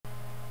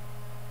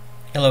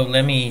Hello,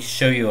 let me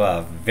show you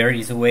a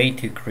very easy way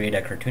to create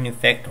a cartoon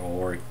effect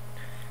or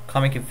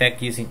comic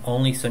effect using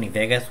only Sony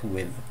Vegas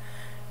with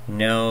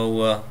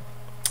no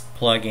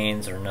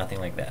plugins or nothing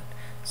like that.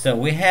 So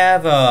we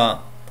have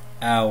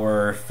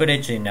our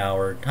footage in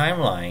our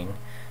timeline.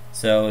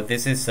 So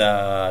this is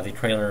the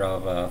trailer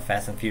of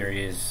Fast and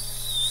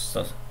Furious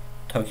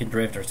Tokyo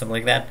Drift or something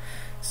like that.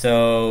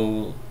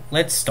 So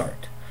let's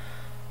start.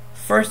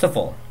 First of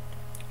all,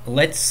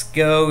 let's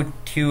go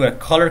to a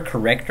color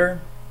corrector.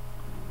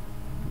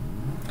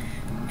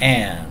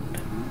 And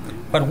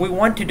what we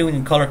want to do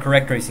in color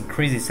corrector is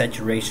increase the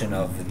saturation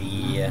of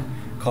the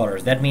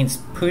colors. That means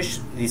push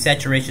the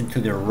saturation to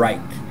the right.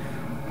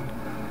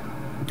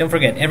 Don't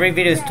forget, every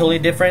video is totally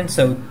different,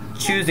 so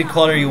choose the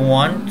color you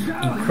want,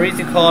 increase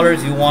the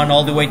colors you want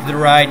all the way to the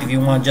right, if you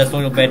want just a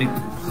little bit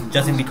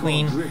just in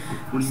between,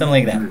 something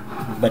like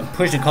that. But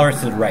push the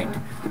colors to the right.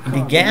 In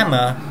the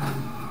gamma,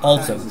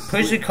 also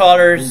push the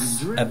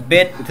colors a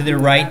bit to the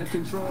right.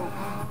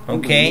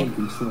 Okay?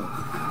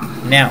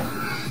 Now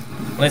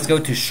let's go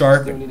to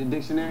sharpen.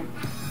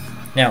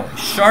 Now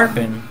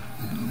sharpen,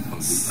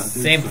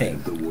 same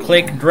thing.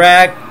 Click,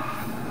 drag,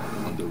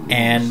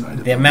 and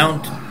the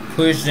amount,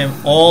 push them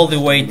all the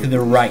way to the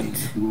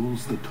right.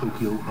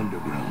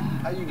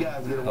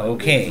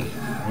 Okay,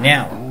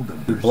 now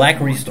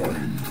black restore.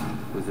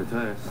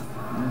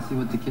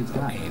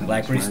 Okay,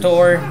 black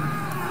restore.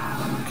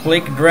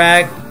 Click,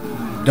 drag.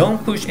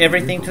 Don't push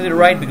everything to the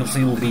right because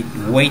it will be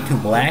way too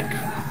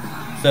black.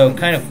 So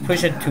kind of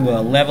push it to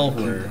a level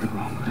where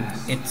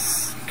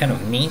it's kind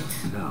of neat.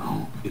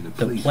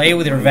 So play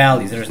with your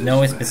values. There's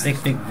no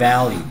specific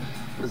value.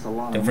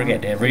 Don't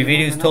forget, every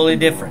video is totally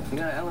different.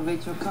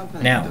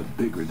 Now,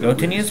 go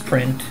to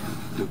newsprint.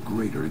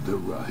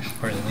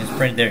 Where's the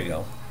newsprint? There you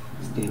go.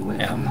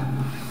 Now,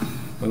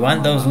 we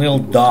want those little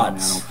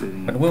dots,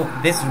 but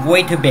this is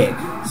way too big.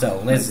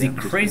 So let's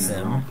decrease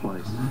them.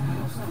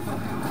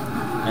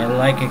 I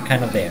like it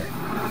kind of there.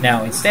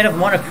 Now, instead of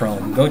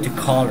monochrome, go to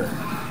color.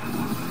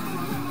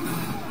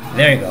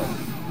 There you go.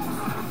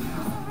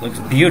 Looks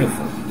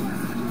beautiful.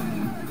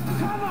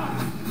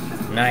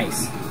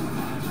 Nice.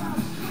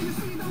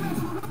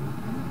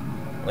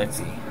 Let's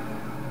see.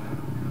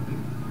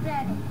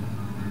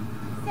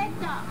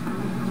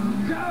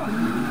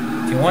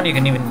 If you want, you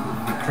can even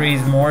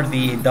decrease more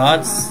the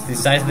dots, the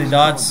size of the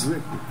dots.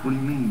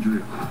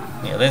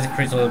 Yeah, let's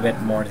decrease a little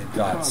bit more the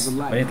dots,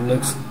 but it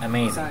looks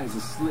amazing.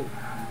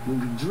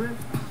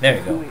 There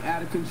you go.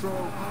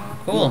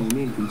 Cool.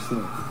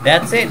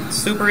 That's it.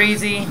 Super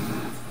easy.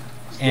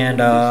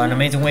 And an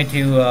amazing way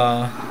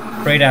to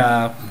create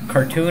a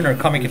cartoon or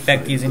comic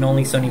effect using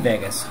only Sony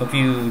Vegas. Hope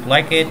you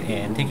like it,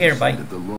 and take care. Bye.